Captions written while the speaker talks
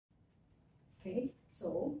Okay,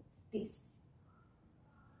 so this.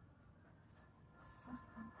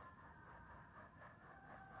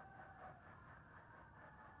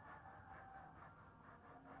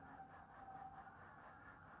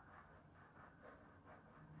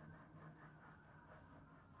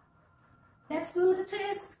 Let's do the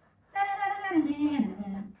twist.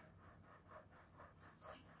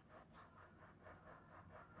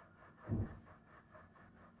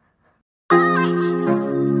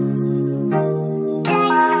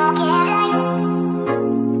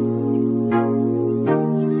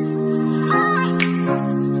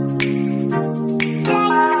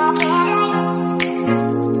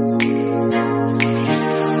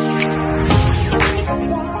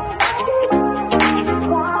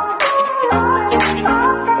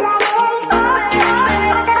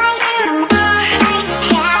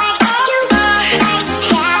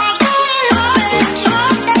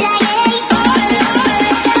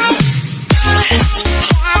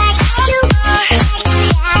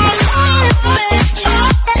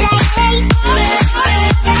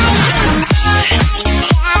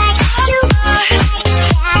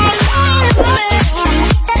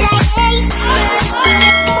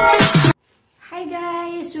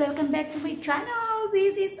 Welcome back to my channel.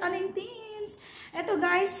 This is Aling Teens. Ito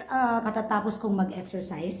guys, katatapos kong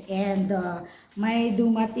mag-exercise and may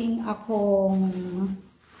dumating akong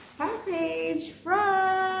package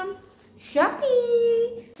from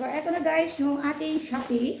Shoppee. So ito na guys yung ating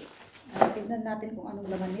Shoppee. Tignan natin kung anong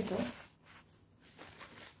laman nito.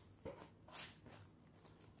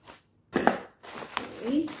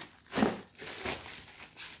 Okay.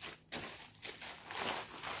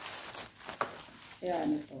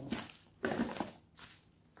 Ayan ito.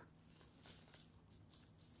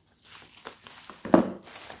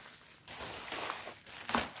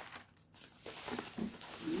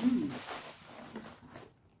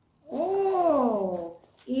 Oh,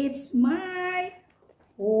 it's my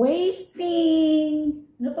waisting.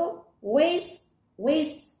 Ano to?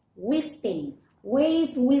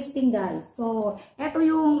 Waisttwisting guys. So, ito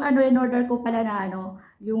yung in order ko pala na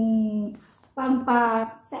yung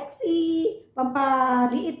pampa-sexy,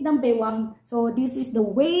 pampaliit ng bewang. So, this is the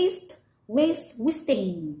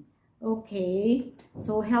waisttwisting. Okay.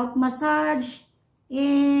 So, health massage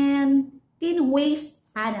and thin waist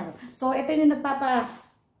panel. So, ito yung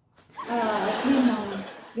nagpapa-slim ng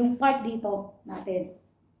yung part dito natin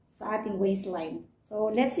sa ating waistline.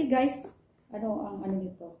 So, let's see guys, ang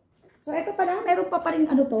nito. So, ito pala, meron pa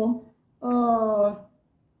rin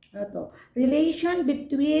relation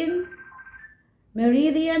between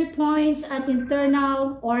meridian points and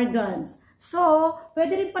internal organs. So,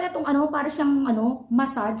 pwede rin pala itong para siyang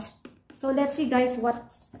massage. So, let's see guys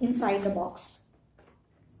what's inside the box.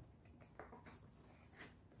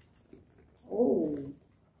 Oh,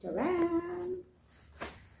 charan!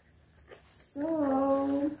 So,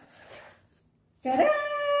 charan!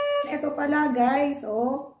 Ito pala guys,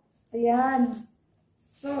 oh. Ayan.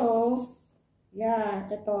 So, yeah,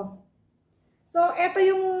 ito. So, ito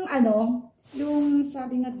yung yung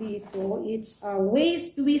sabi nga dito, it's a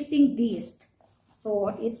waist-twisting disc.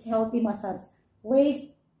 So, it's healthy massage.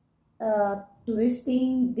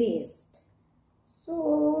 Waist-twisting disc.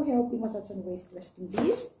 So, healthy massage and waist-twisting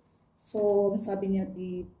disc. So, sabi niya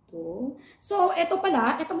dito. So, ito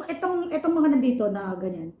pala, itong mga nandito na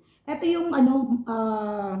ganyan. Ito yung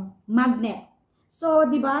magnet. So,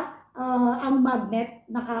 di ba, ang magnet,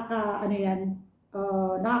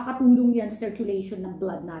 nakakatulong yan sa circulation ng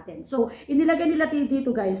blood natin. So, inilagay nila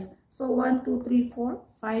dito guys. So, 1, 2, 3,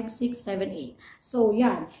 4, 5, 6, 7, 8. So,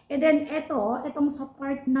 yan. And then, itong sa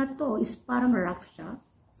part na to is parang rough siya.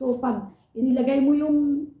 So, pag inilagay mo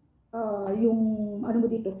yung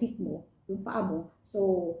dito, feet mo, yung paa mo, so,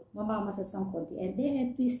 mamamasas ng konti. And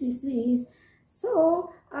then, twist. So,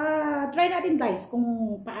 try natin guys kung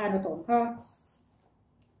paano to, ha?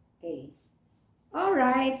 Okay.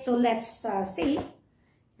 Alright, so let's see.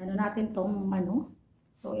 Natin tong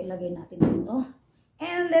So, ilagay natin dito.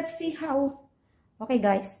 And let's see how. Okay,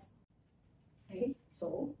 guys. Okay,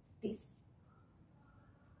 so, this.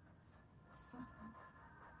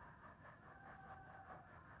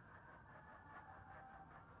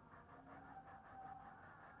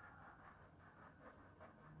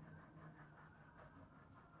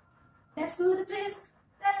 Let's do the twist.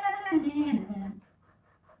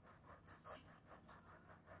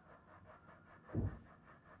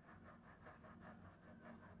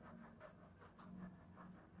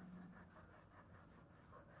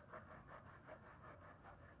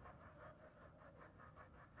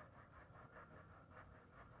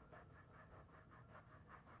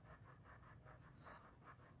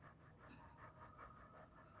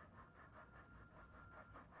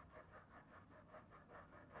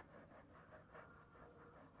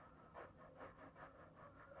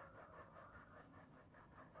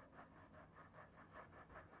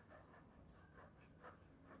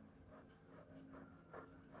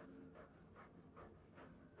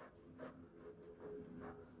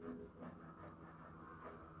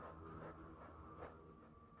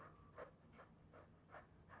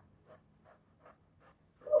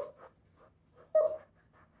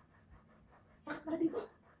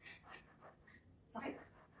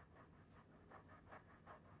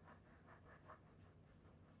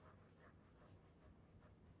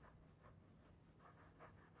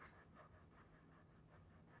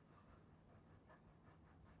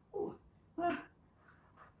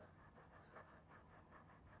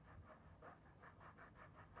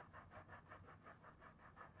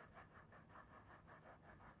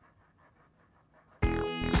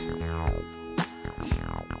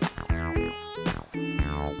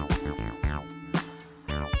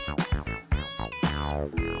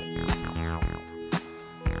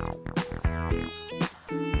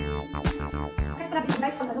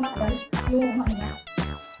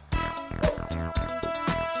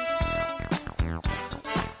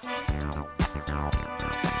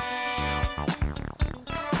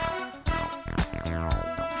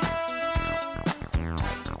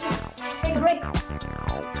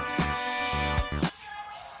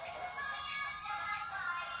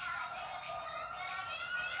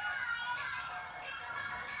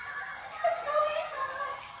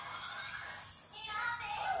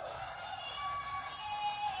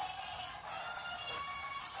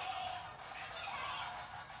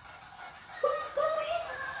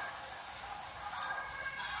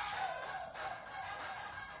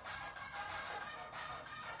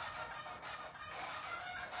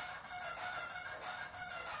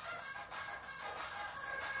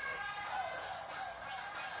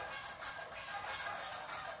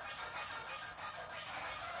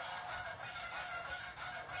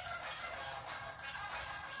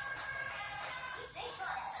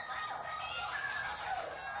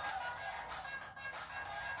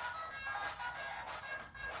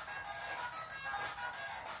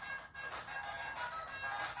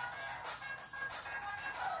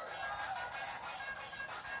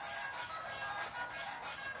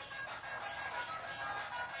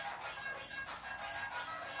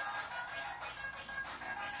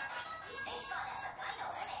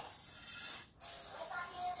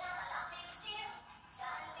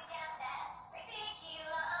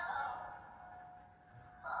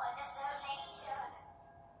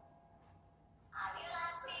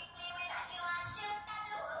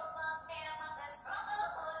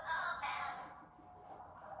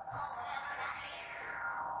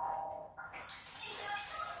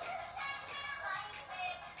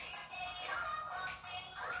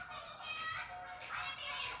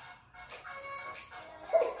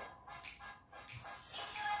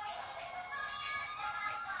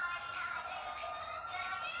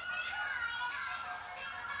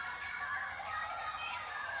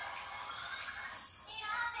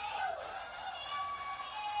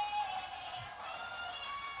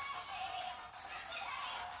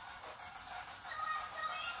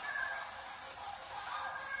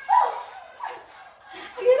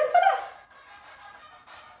 Ang hirap pala.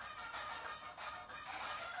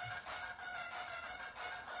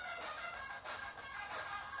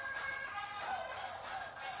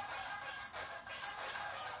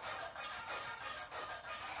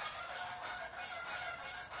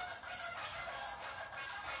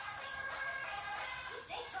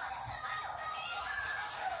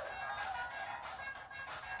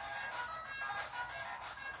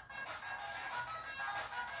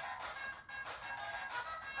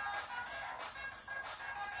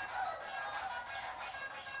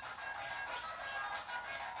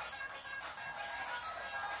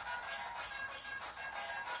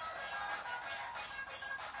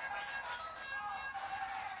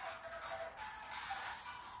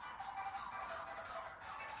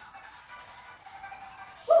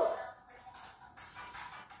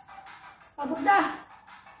 Pagod na.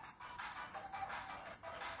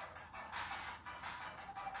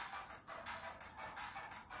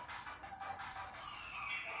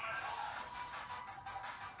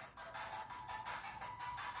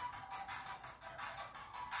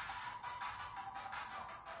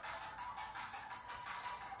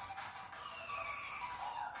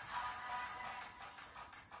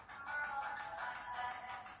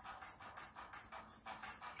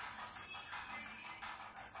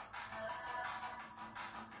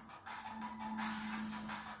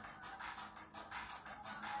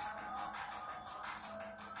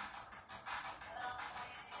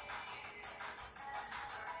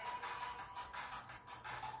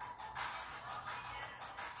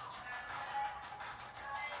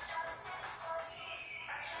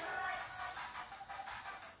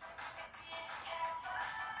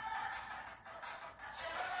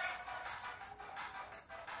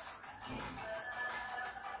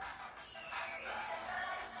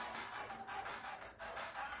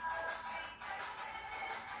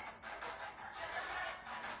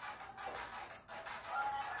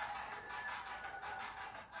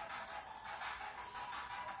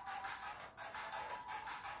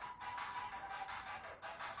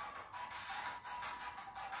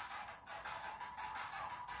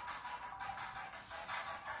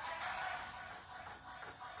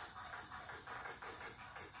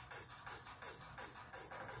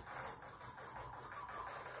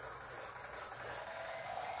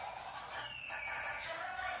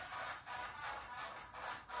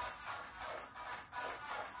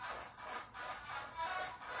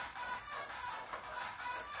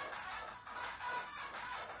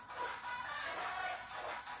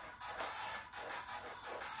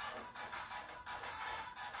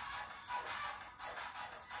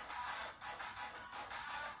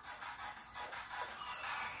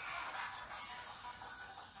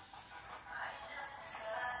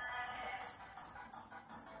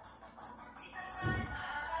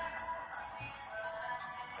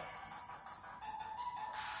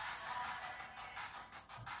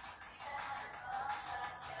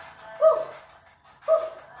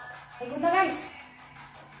 Pagod na guys.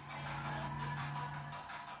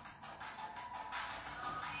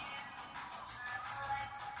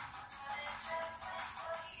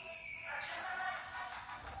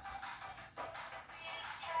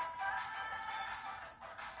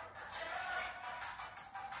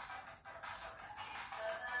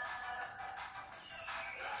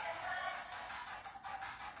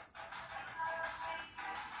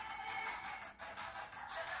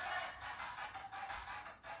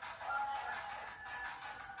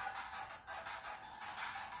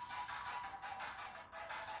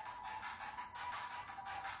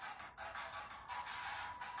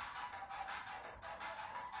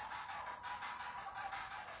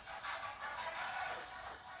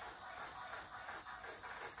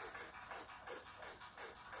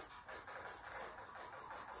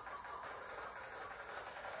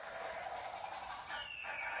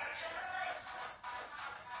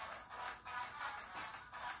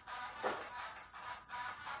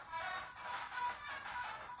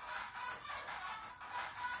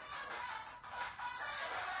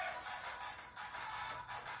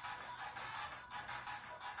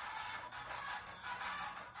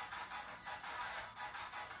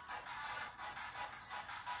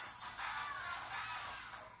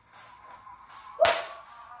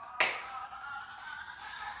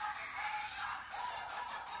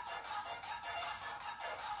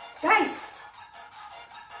 Guys!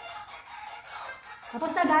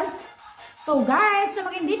 Tapos na guys. So guys, sa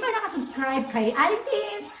mga hindi pa nakasubscribe kay Aling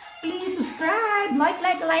Teens, please subscribe,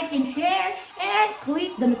 like, and share, and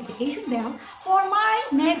click the notification bell for my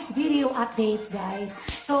next video updates, guys.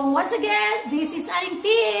 So once again, this is Aling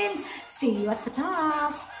Teens. See you at the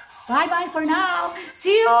top. Bye-bye for now.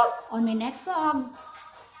 See you on my next vlog.